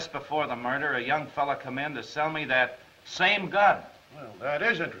 just before the murder, a young fella come in to sell me that same gun. Well, that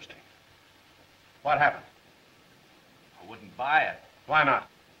is interesting. What happened? I wouldn't buy it. Why not?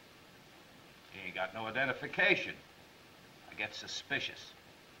 He ain't got no identification. I get suspicious.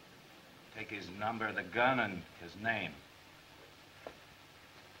 Take his number, the gun, and his name.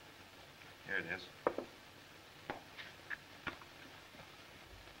 Here it is.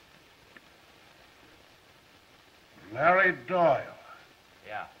 Larry Doyle.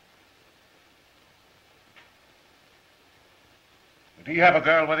 Yeah. Did he have a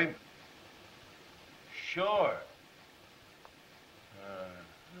girl with him? Sure.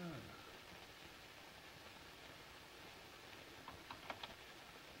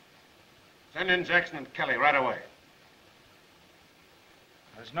 Send in Jackson and Kelly right away.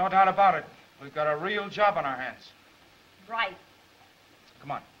 There's no doubt about it. We've got a real job on our hands. Right.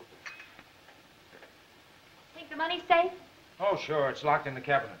 Come on. Think the money's safe? Oh, sure. It's locked in the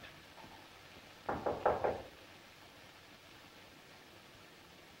cabinet.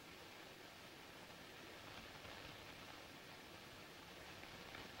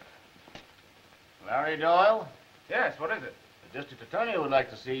 Larry Doyle? Yes, what is it? The district attorney would like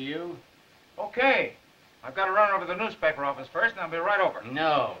to see you. Okay. I've got to run over to the newspaper office first, and I'll be right over.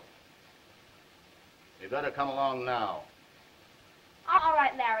 No. You better come along now. All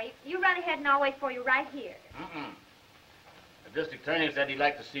right, Larry. You run ahead and I'll wait for you right here. The district attorney said he'd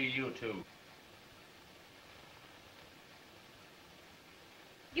like to see you, too.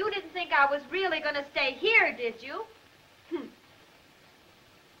 You didn't think I was really going to stay here, did you?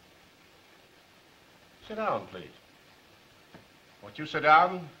 Sit down, please. Won't you sit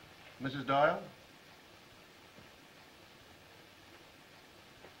down, Mrs. Doyle?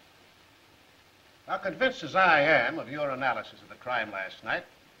 Now, convinced as I am of your analysis of the crime last night,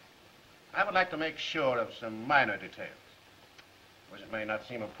 I would like to make sure of some minor details. Which may not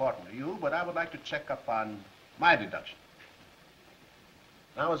seem important to you, but I would like to check up on my deduction.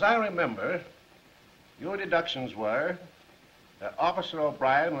 Now, as I remember, your deductions were that Officer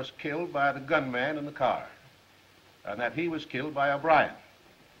O'Brien was killed by the gunman in the car, and that he was killed by O'Brien.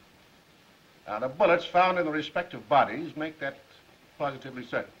 Now, the bullets found in the respective bodies make that positively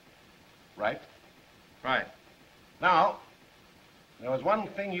certain, right? Right. Now, there was one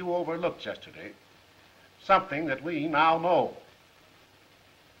thing you overlooked yesterday, something that we now know.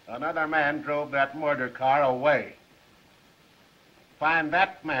 Another man drove that murder car away. Find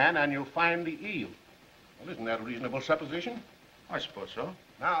that man and you'll find the eel. Well, isn't that a reasonable supposition? I suppose so.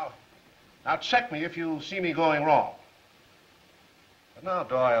 Now check me if you see me going wrong. But now,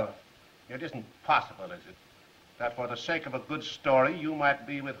 Doyle, it isn't possible, is it, that for the sake of a good story, you might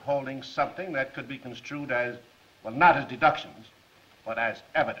be withholding something that could be construed as, well, not as deductions, but as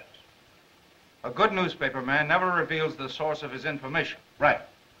evidence. A good newspaper man never reveals the source of his information. Right.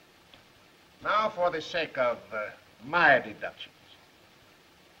 Now, for the sake of my deductions,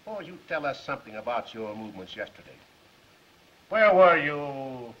 suppose you tell us something about your movements yesterday. Where were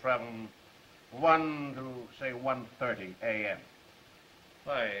you from 1 to, say, 1:30 a.m.?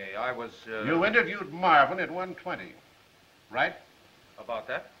 I was, You interviewed Marvin at 1:20, right? About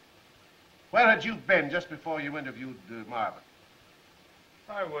that? Where had you been just before you interviewed Marvin?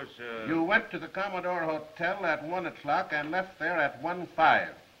 I was, You went to the Commodore Hotel at 1 o'clock and left there at 1:05.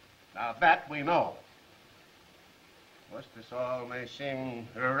 Now, that we know. Of course, this all may seem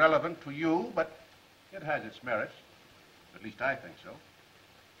irrelevant to you, but it has its merits. At least I think so.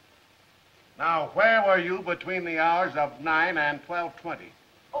 Now, where were you between the hours of 9 and 12:20?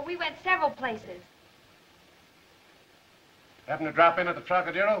 Oh, we went several places. Happened to drop in at the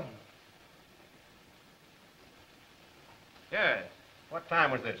Trocadero? Yes. What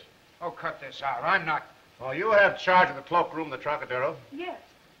time was this? Oh, cut this out. I'm not... Oh, you have charge of the cloakroom, the Trocadero. Yes.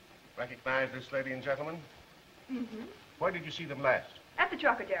 Recognize this lady and gentleman? Mm-hmm. Where did you see them last? At the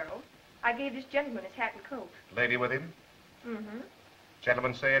Trocadero. I gave this gentleman his hat and coat. Lady with him? Mm-hmm.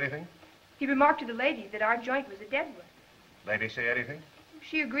 Gentleman say anything? He remarked to the lady that our joint was a dead one. Lady say anything?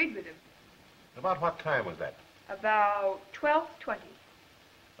 She agreed with him. About what time was that? About 12:20.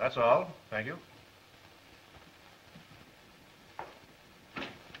 That's all. Thank you.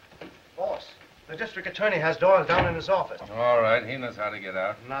 Boss, the district attorney has Doyle down in his office. All right, he knows how to get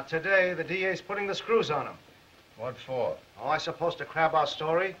out. Not today. The DA's putting the screws on him. What for? Oh, I supposed to crab our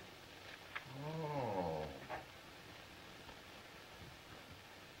story? Oh.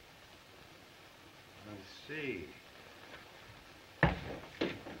 I see.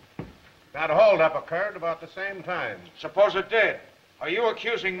 That holdup occurred about the same time. Suppose it did. Are you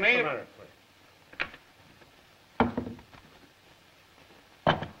accusing me? Just a minute, please.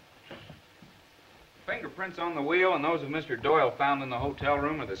 Fingerprints on the wheel and those of Mr. Doyle found in the hotel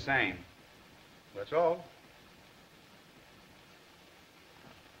room are the same. That's all.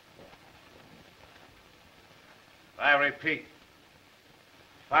 I repeat,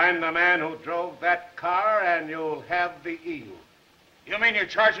 find the man who drove that car and you'll have the eel. You mean you're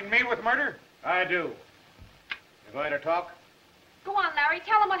charging me with murder? I do. You going to talk? Go on, Larry.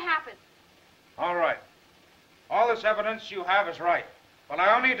 Tell him what happened. All right. All this evidence you have is right. Well,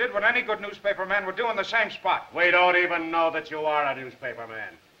 I only did what any good newspaper man would do in the same spot. We don't even know that you are a newspaper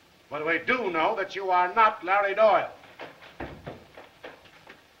man. But we do know that you are not Larry Doyle.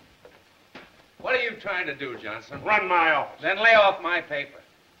 What are you trying to do, Johnston? Run my office. Then lay off my paper.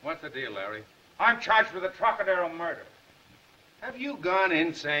 What's the deal, Larry? I'm charged with the Trocadero murder. Have you gone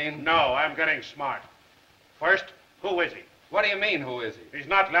insane? No, I'm getting smart. First, who is he? What do you mean, who is he? He's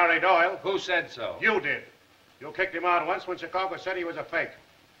not Larry Doyle. Who said so? You did. You kicked him out once when Chicago said he was a fake.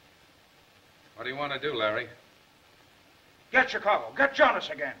 What do you want to do, Larry? Get Chicago. Get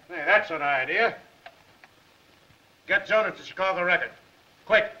Jonas again. Hey, that's an idea. Get Jonas to Chicago Record.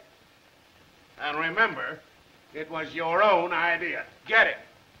 Quick. And remember, it was your own idea. Get it.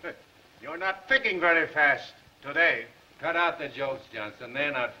 You're not thinking very fast today. Cut out the jokes, Johnston.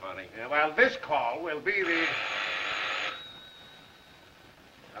 They're not funny. Yeah, well, this call will be the...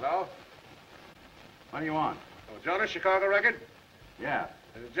 Hello? What do you want? Oh, Jonas, Chicago Record? Yeah.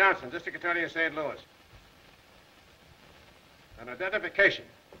 This is Johnston, District Attorney of St. Louis. An identification.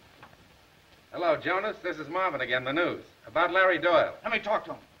 Hello, Jonas. This is Marvin again, the news. About Larry Doyle. Let me talk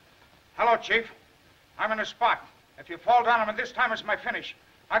to him. Hello, Chief. I'm in a spot. If you fall down on me this time, it's my finish.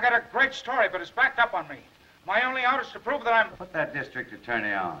 I got a great story, but it's backed up on me. My only out is to prove that I'm... Put that district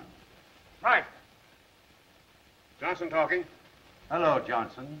attorney on. Right. Johnson talking. Hello,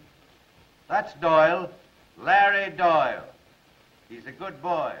 Johnson. That's Doyle. Larry Doyle. He's a good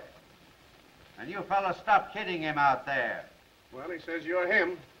boy. And you fellas stop kidding him out there. Well, he says you're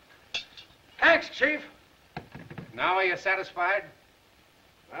him. Thanks, Chief. Now are you satisfied?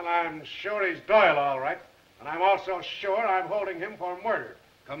 Well, I'm sure he's Doyle, all right. And I'm also sure I'm holding him for murder.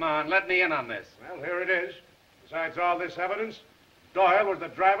 Come on, let me in on this. Well, here it is. Besides all this evidence, Doyle was the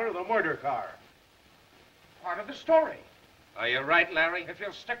driver of the murder car. Part of the story. Are you right, Larry? If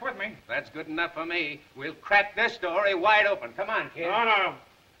you'll stick with me. That's good enough for me. We'll crack this story wide open. Come on, kid. No, no.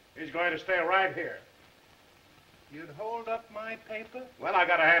 He's going to stay right here. You'd hold up my paper? Well, I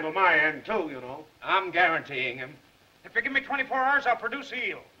got to handle my end, too, you know. I'm guaranteeing him. If you give me 24 hours, I'll produce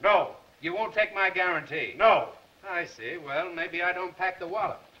eel. No. You won't take my guarantee? No. I see. Well, maybe I don't pack the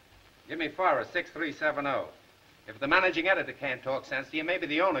wallet. Give me Forrest, 6370. If the managing editor can't talk sense to you, maybe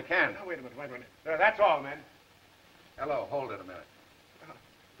the owner can. Now, wait a minute. That's all, man. Hello, hold it a minute.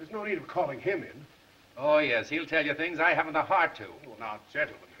 There's no need of calling him in. Oh, yes, he'll tell you things I haven't the heart to. Well, now,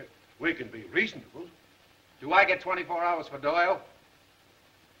 gentlemen, we can be reasonable. Do I get 24 hours for Doyle?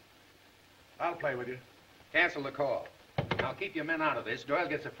 I'll play with you. Cancel the call. Now, keep your men out of this. Doyle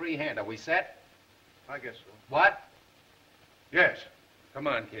gets a free hand. Are we set? I guess so. What? Yes. Come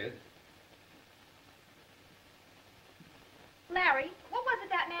on, kid. Larry, what was it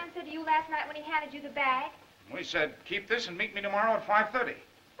that man said to you last night when he handed you the bag? We said, keep this and meet me tomorrow at 5:30.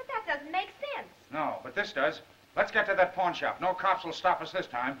 But that doesn't make sense. No, but this does. Let's get to that pawn shop. No cops will stop us this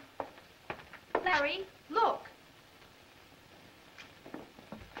time. Larry, look.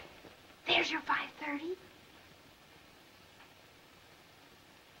 There's your 5:30.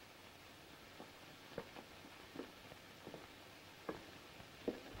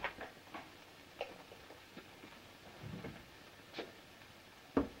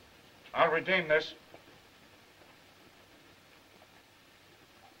 I'll redeem this.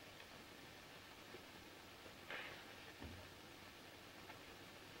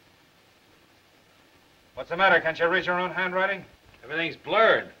 What's the matter? Can't you read your own handwriting? Everything's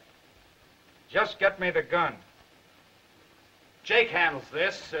blurred. Just get me the gun. Jake handles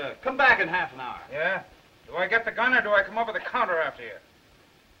this. Come back in half an hour. Yeah? Do I get the gun or do I come over the counter after you?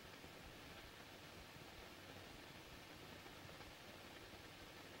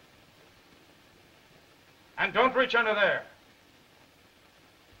 And don't reach under there.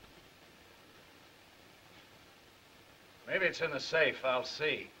 Maybe it's in the safe. I'll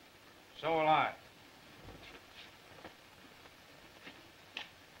see. So will I.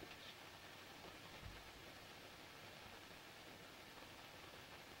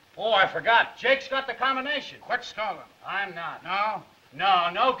 Oh, I forgot. Jake's got the combination. Quit stalling. I'm not. No?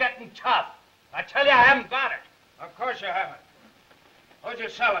 No getting tough. I tell you, I haven't got it. Of course you haven't. Who'd you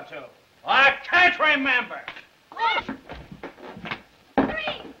sell it to? I can't remember.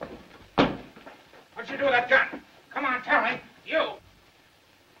 What'd you do with that gun? Come on, tell me. You.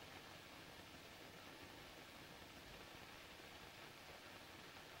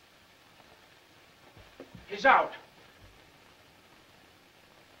 He's out.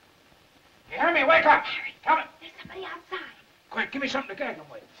 You hear me? Wake up. Harry, Tell me. there's somebody outside. Quick, give me something to gag him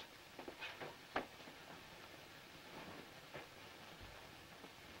with.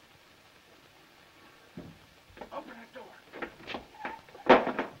 Open that door.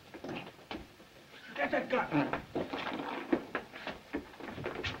 Get that gun.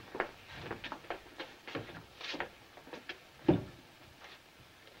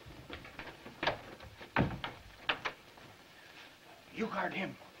 You guard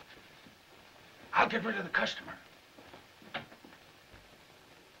him. I'll get rid of the customer.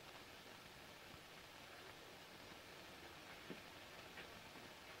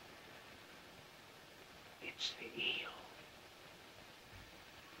 It's the eel.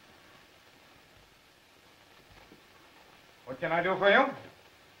 What can I do for you?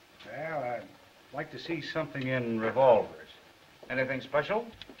 Well, I'd like to see something in revolvers. Anything special?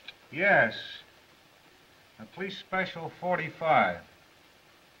 Yes. A police special 45.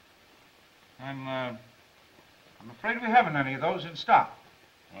 I'm afraid we haven't any of those in stock.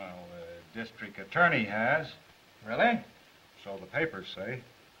 Well, the district attorney has. Really? So the papers say.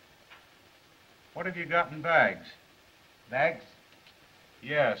 What have you got in bags? Bags?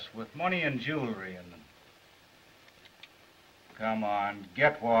 Yes, with money and jewelry in them. Come on,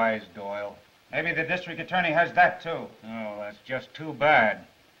 get wise, Doyle. Maybe the district attorney has that, too. Oh, that's just too bad.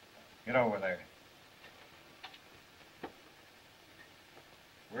 Get over there.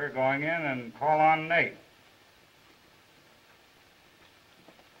 We're going in and call on Nate.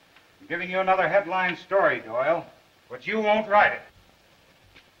 I'm giving you another headline story, Doyle, but you won't write it.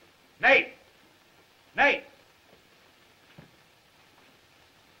 Nate! Nate!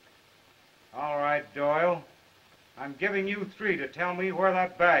 All right, Doyle. I'm giving you 3 to tell me where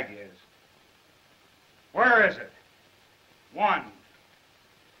that bag is. Where is it? 1.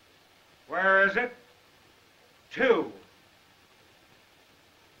 Where is it? 2.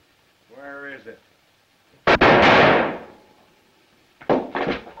 Where is it?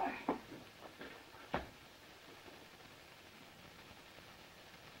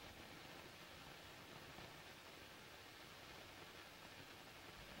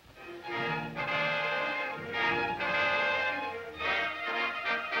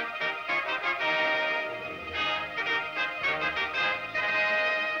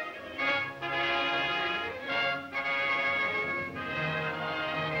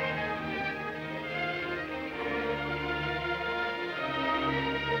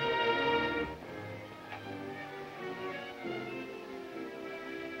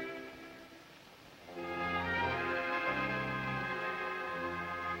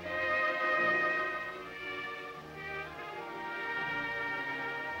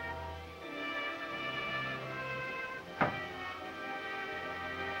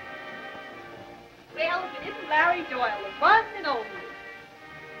 Well, if it isn't Larry Doyle, the one and only.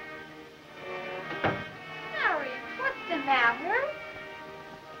 Harry, what's the matter?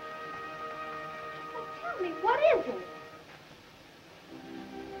 Well, tell me, what is it?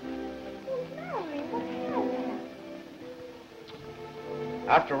 Oh, Larry, what happened?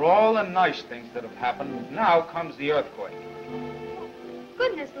 After all the nice things that have happened, now comes the earthquake.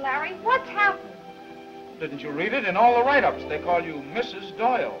 Goodness, Larry, what's happened? Didn't you read it? In all the write-ups, they call you Mrs.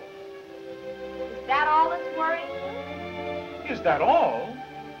 Doyle. Is that all that's worrying you? Is that all?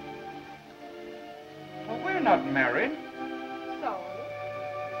 Well, we're not married. So?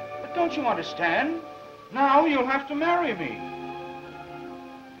 But don't you understand? Now you'll have to marry me.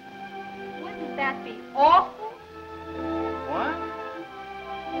 Wouldn't that be awful?